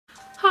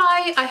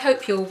Hi, I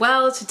hope you're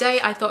well.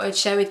 Today I thought I'd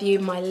share with you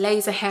my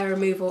laser hair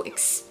removal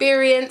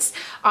experience.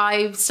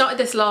 I started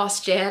this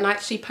last year and I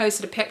actually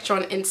posted a picture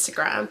on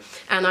Instagram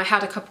and I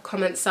had a couple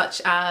comments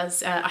such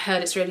as I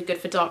heard it's really good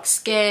for dark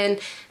skin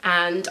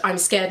and I'm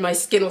scared my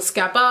skin will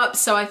scab up,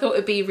 so I thought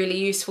it'd be really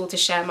useful to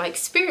share my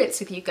experience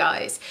with you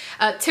guys.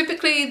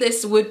 Typically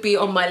this would be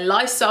on my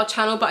lifestyle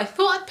channel, but I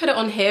thought I'd put it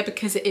on here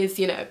because it is,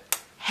 you know,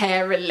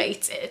 hair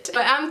related.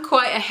 I am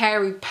quite a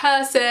hairy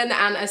person,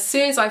 and as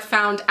soon as I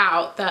found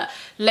out that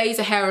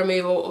laser hair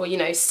removal, or you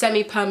know,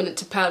 semi-permanent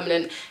to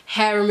permanent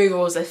hair removal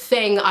was a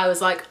thing, I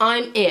was like,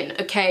 I'm in,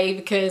 okay,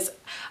 because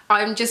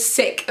I'm just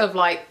sick of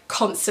like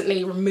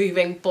constantly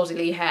removing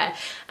bodily hair.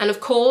 And of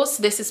course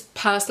this is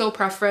personal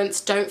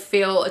preference. Don't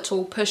feel at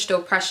all pushed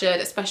or pressured,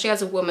 especially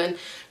as a woman,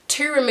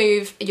 to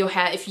remove your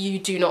hair if you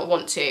do not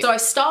want to. So I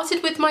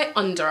started with my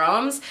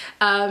underarms,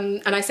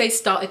 and I say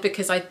started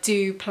because I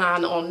do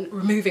plan on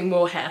removing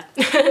more hair.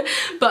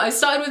 But I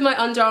started with my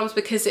underarms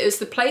because it was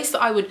the place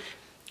that I would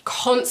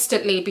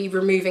constantly be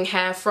removing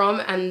hair from,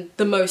 and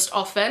the most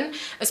often,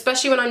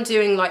 especially when I'm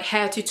doing like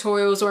hair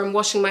tutorials or I'm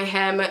washing my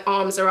hair, my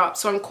arms are up,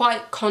 so I'm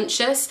quite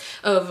conscious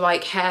of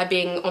like hair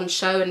being on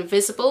show and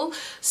visible.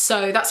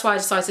 So that's why I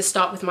decided to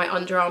start with my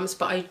underarms,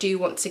 but I do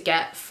want to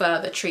get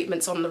further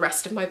treatments on the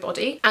rest of my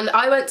body. And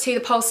I went to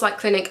the Pulse Light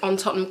Clinic on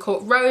Tottenham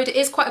Court Road. It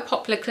is quite a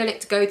popular clinic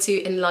to go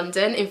to in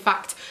London. In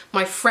fact,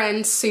 my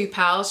friend Sue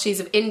Pal,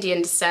 she's of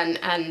Indian descent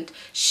and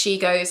she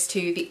goes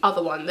to the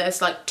other one. There's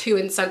like two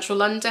in central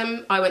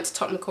London. I went to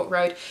Tottenham Court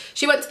Road.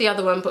 She went to the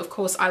other one, but of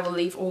course I will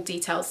leave all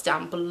details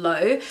down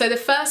below. So the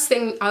first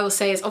thing I will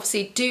say is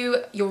obviously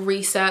do your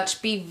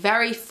research, be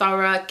very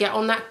thorough, get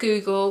on that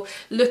Google,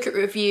 look at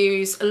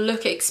reviews,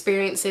 look at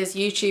experiences.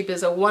 YouTube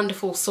is a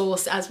wonderful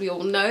source, as we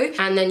all know,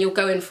 and then you'll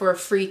go in for a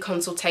free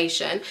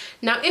consultation.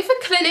 Now, if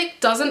a clinic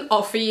doesn't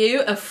offer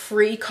you a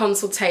free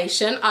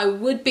consultation, I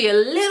would be a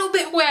little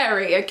bit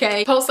wary,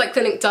 okay? Pulse Light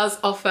Clinic does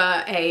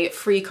offer a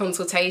free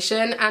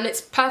consultation, and it's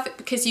perfect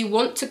because you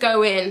want to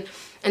go in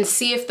and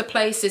see if the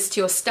place is to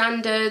your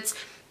standards,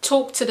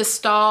 talk to the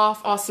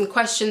staff, ask some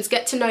questions,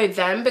 get to know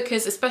them,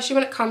 because especially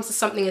when it comes to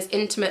something as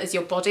intimate as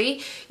your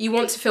body, you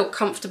want to feel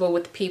comfortable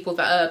with the people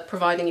that are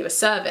providing you a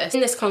service.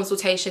 In this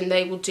consultation,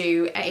 they will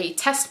do a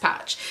test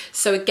patch.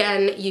 So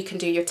again, you can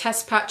do your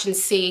test patch and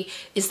see,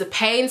 is the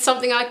pain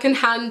something I can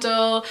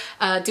handle?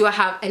 Do I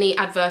have any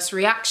adverse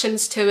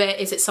reactions to it?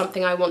 Is it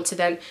something I want to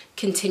then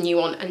continue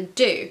on and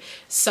do?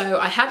 So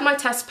I had my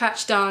test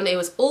patch done, it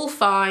was all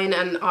fine,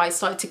 and I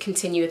started to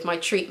continue with my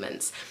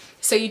treatments.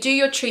 So you do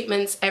your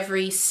treatments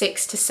every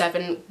 6 to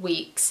 7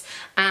 weeks,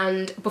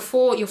 and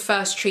before your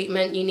first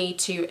treatment you need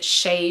to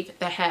shave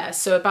the hair.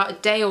 So about a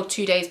day or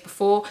 2 days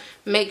before,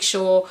 make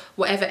sure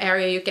whatever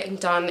area you're getting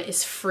done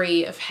is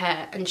free of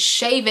hair, and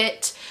shave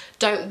it.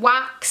 Don't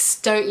wax,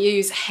 don't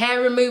use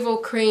hair removal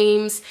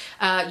creams,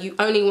 you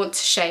only want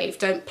to shave.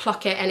 Don't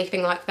pluck it,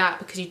 anything like that,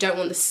 because you don't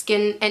want the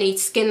skin, any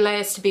skin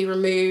layers to be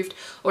removed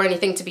or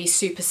anything to be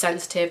super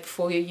sensitive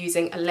before you're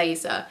using a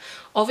laser.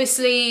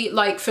 Obviously,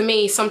 like for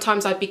me,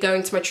 sometimes I'd be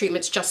going to my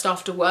treatments just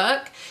after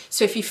work.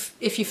 So if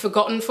you've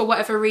forgotten for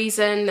whatever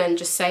reason, then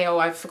just say, oh,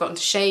 I've forgotten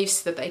to shave,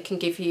 so that they can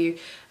give you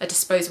a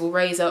disposable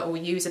razor or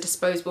use a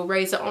disposable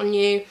razor on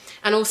you.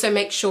 And also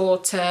make sure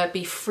to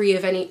be free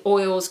of any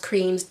oils,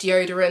 creams,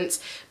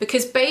 deodorants,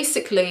 because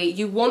basically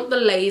you want the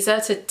laser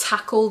to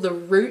tackle the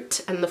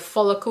root and the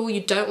follicle.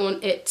 You don't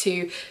want it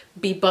to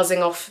be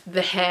buzzing off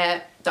the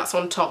hair that's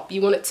on top.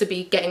 You want it to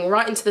be getting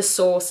right into the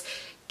source,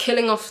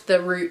 killing off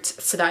the root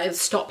so that it'll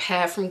stop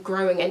hair from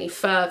growing any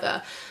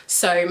further.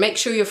 So make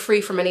sure you're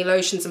free from any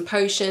lotions and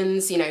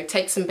potions, you know,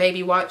 take some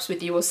baby wipes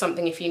with you or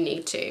something if you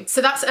need to.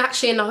 So that's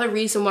actually another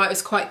reason why it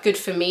was quite good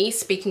for me,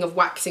 speaking of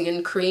waxing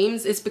and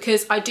creams, is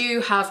because I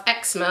do have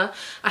eczema.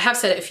 I have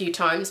said it a few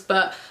times,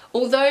 but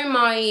although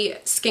my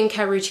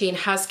skincare routine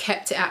has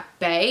kept it at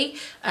bay,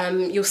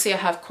 you'll see I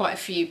have quite a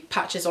few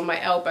patches on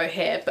my elbow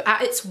here, but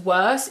at its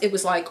worst, it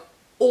was like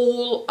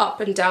all up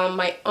and down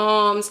my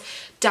arms,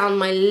 down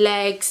my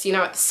legs, you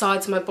know, at the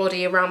sides of my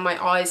body, around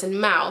my eyes and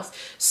mouth.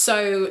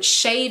 So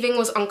shaving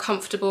was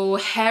uncomfortable,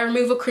 hair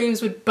removal creams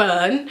would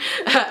burn,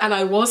 and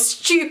I was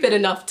stupid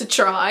enough to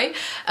try.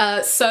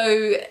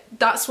 So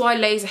that's why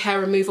laser hair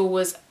removal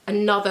was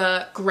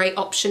another great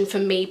option for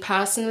me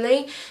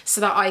personally,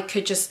 so that I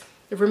could just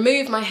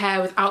remove my hair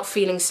without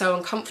feeling so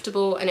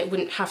uncomfortable, and it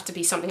wouldn't have to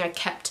be something I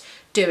kept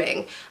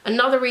doing.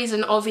 Another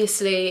reason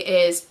obviously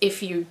is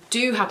if you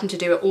do happen to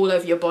do it all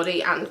over your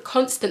body and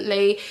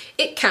constantly,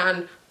 it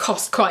can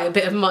cost quite a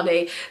bit of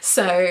money.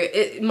 So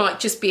it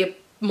might just be a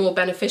more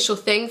beneficial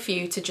thing for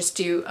you to just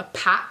do a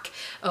pack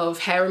of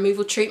hair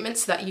removal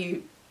treatments so that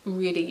you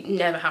really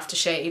never have to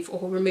shave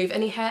or remove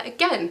any hair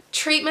again.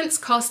 Treatments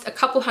cost a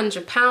couple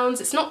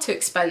 £100. It's not too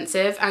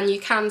expensive and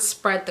you can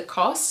spread the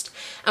cost.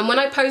 And when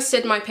I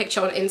posted my picture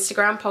on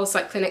Instagram, Pulse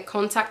Light Clinic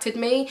contacted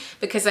me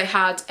because they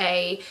had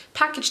a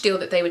package deal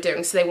that they were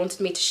doing, so they wanted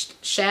me to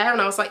share, and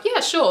I was like,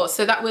 yeah, sure.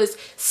 So that was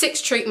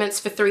 6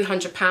 treatments for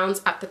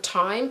 £300 at the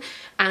time,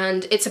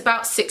 and it's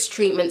about 6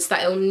 treatments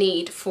that it'll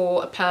need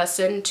for a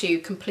person to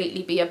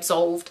completely be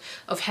absolved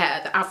of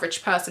hair. The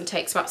average person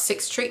takes about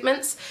 6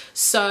 treatments.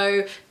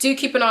 So do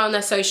keep an eye on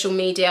their social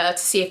media to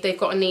see if they've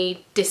got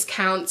any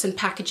discounts and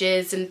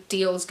packages and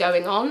deals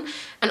going on.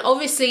 And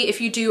obviously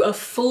if you do a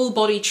full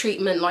body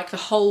treatment, like the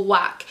whole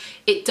whack,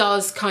 it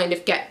does kind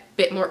of get a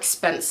bit more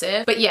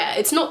expensive. But yeah,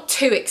 it's not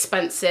too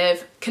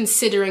expensive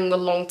considering the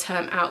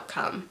long-term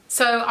outcome.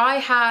 So I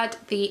had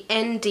the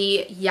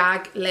ND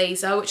YAG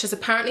laser, which is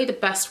apparently the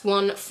best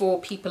one for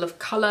people of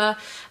colour,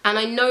 and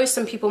I know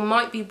some people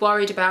might be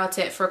worried about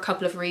it for a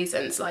couple of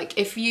reasons. Like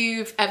if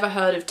you've ever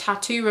heard of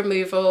tattoo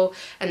removal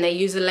and they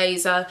use a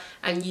laser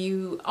and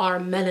you are a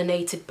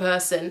melanated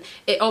person,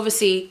 it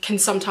obviously can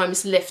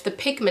sometimes lift the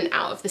pigment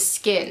out of the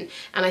skin,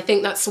 and I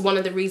think that's one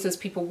of the reasons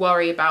people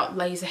worry about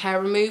laser hair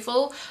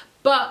removal.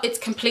 But it's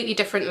completely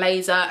different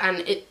laser and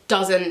it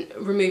doesn't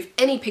remove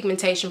any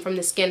pigmentation from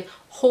the skin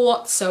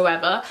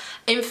whatsoever.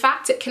 In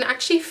fact, it can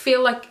actually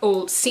feel like,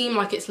 or seem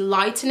like, it's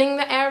lightening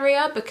the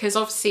area, because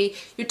obviously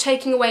you're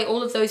taking away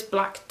all of those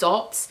black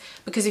dots.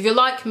 Because if you're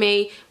like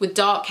me with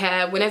dark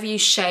hair, whenever you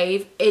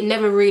shave, it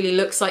never really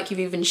looks like you've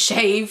even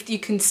shaved. You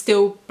can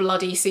still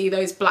bloody see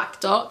those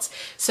black dots.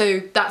 So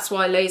that's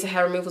why laser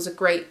hair removal is a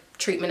great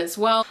treatment as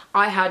well.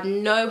 I had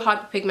no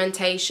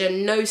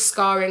hyperpigmentation, no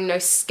scarring, no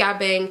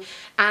scabbing,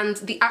 and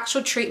the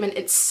actual treatment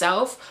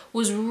itself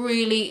was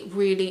really,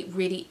 really,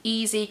 really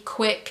easy,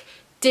 quick,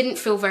 didn't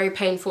feel very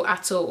painful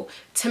at all.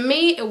 To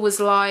me, it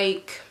was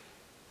like,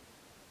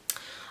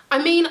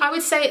 I mean, I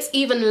would say it's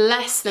even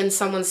less than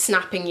someone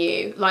snapping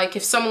you. Like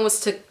if someone was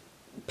to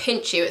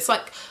pinch you, it's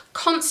like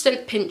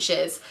constant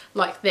pinches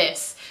like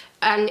this.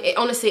 And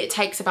honestly, it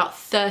takes about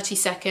 30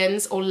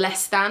 seconds or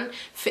less than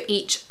for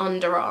each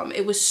underarm.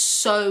 It was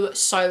so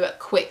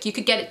quick. You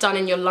could get it done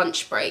in your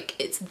lunch break.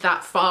 It's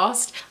that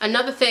fast.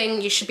 Another thing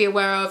you should be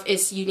aware of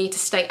is you need to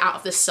stay out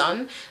of the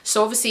sun.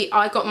 So obviously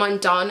I got mine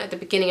done at the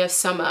beginning of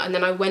summer, and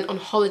then I went on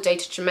holiday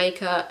to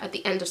Jamaica at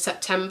the end of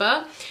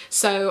September.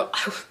 So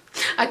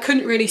I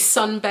couldn't really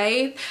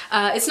sunbathe.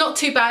 It's not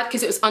too bad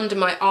because it was under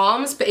my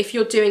arms, but if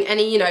you're doing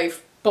any, you know,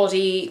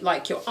 body,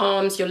 like your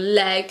arms, your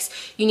legs,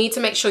 you need to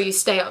make sure you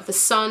stay out of the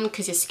sun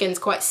because your skin's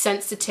quite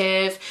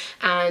sensitive,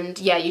 and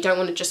yeah, you don't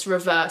want to just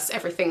reverse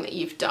everything that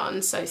you've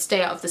done. So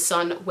stay out of the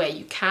sun where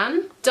you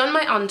can. Done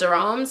my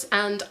underarms,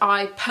 and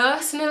I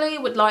personally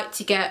would like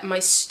to get my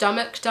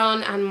stomach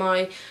done and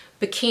my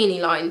bikini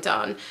line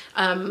done.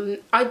 I'm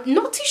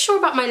not too sure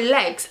about my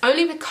legs,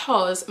 only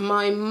because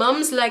my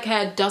mum's leg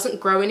hair doesn't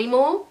grow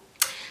anymore.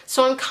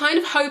 So I'm kind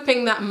of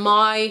hoping that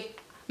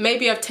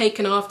maybe I've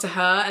taken after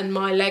her and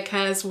my leg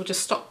hairs will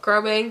just stop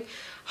growing.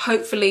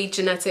 Hopefully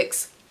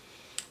genetics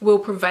will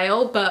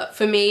prevail, but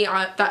for me,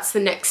 that's the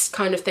next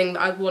kind of thing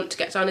that I want to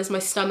get done, is my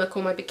stomach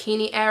or my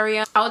bikini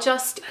area. I'll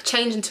just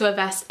change into a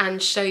vest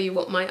and show you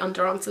what my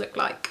underarms look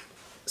like.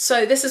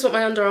 So this is what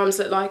my underarms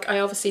look like. I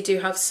obviously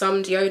do have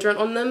some deodorant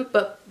on them,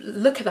 but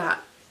look at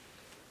that.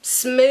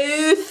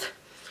 Smooth.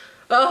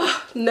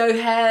 Oh, no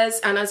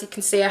hairs, and as you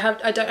can see,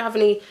 I don't have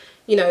any,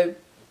 you know,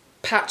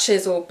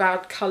 patches or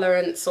bad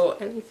colorants or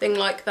anything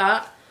like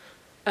that.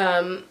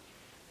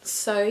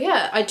 So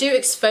yeah, I do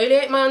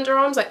exfoliate my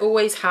underarms, I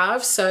always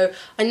have, so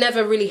I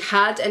never really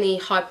had any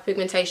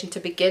hyperpigmentation to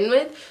begin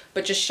with,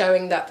 but just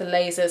showing that the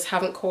lasers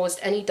haven't caused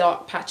any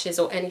dark patches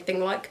or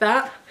anything like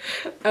that.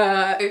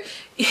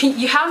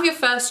 You have your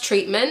first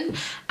treatment,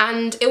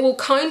 and it will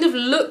kind of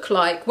look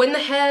like, when the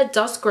hair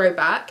does grow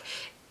back,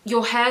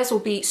 your hairs will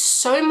be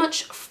so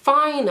much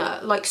finer,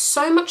 like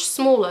so much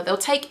smaller. They'll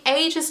take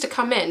ages to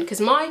come in,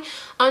 because my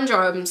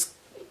underarms,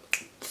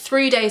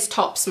 3 days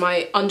tops,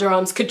 my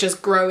underarms could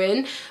just grow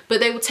in, but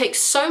they will take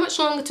so much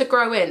longer to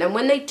grow in, and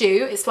when they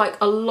do, it's like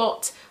a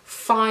lot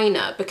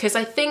finer, because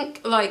I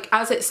think like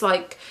as it's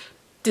like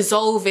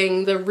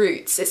dissolving the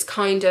roots, it's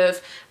kind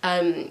of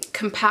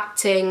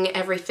compacting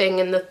everything,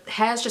 and the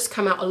hairs just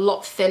come out a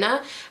lot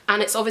thinner,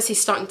 and it's obviously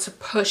starting to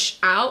push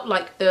out,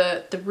 like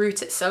the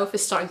root itself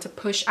is starting to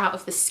push out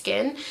of the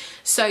skin.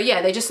 So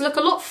yeah, they just look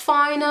a lot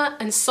finer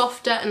and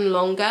softer and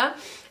longer,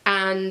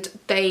 and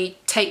they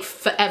take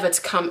forever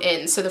to come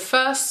in. So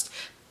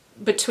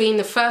between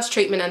the first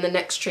treatment and the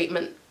next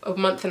treatment, a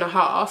month and a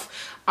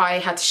half, I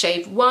had to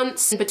shave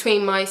once.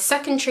 Between my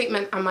second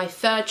treatment and my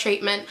third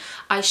treatment,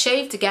 I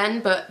shaved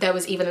again, but there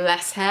was even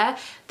less hair.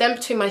 Then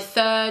between my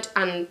third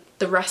and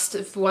the rest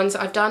of the ones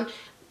that I've done,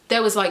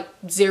 there was like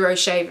zero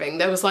shaving.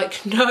 There was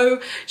like no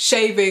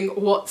shaving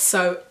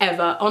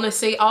whatsoever.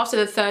 Honestly, after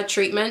the third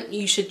treatment,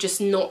 you should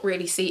just not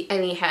really see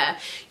any hair.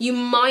 You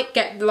might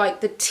get like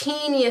the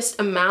teeniest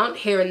amount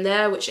here and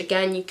there, which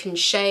again, you can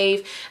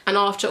shave. And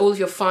after all of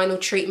your final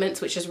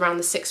treatments, which is around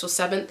the 6th or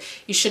 7th,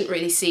 you shouldn't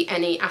really see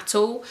any at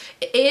all.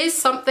 It is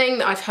something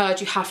that I've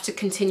heard you have to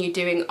continue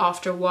doing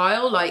after a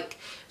while. Like,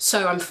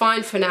 so I'm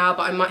fine for now,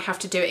 but I might have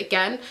to do it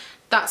again.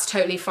 That's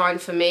totally fine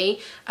for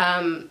me.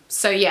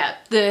 So yeah,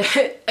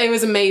 it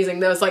was amazing.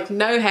 There was like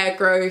no hair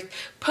growth,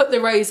 put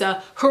the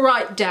razor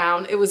right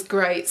down. It was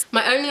great.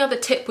 My only other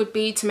tip would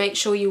be to make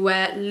sure you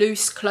wear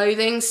loose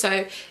clothing.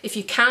 So if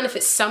you can, if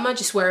it's summer,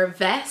 just wear a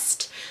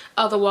vest.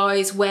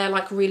 Otherwise, wear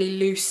like really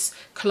loose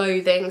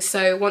clothing.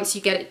 So once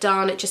you get it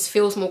done, it just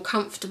feels more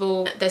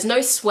comfortable. There's no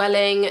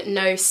swelling,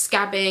 no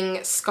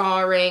scabbing,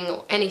 scarring,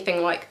 or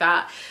anything like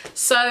that.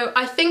 So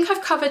I think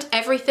I've covered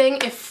everything.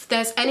 If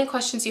there's any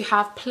questions you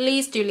have,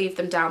 please do leave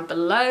them down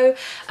below.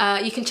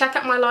 You can check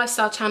out my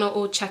lifestyle channel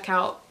or check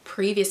out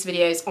previous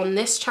videos on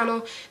this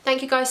channel.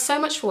 Thank you guys so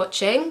much for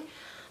watching.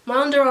 My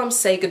underarms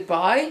say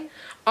goodbye.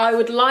 I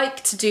would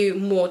like to do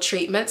more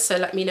treatments, so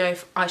let me know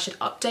if I should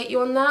update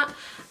you on that.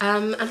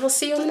 And I'll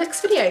see you on the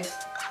next video.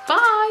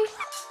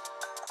 Bye!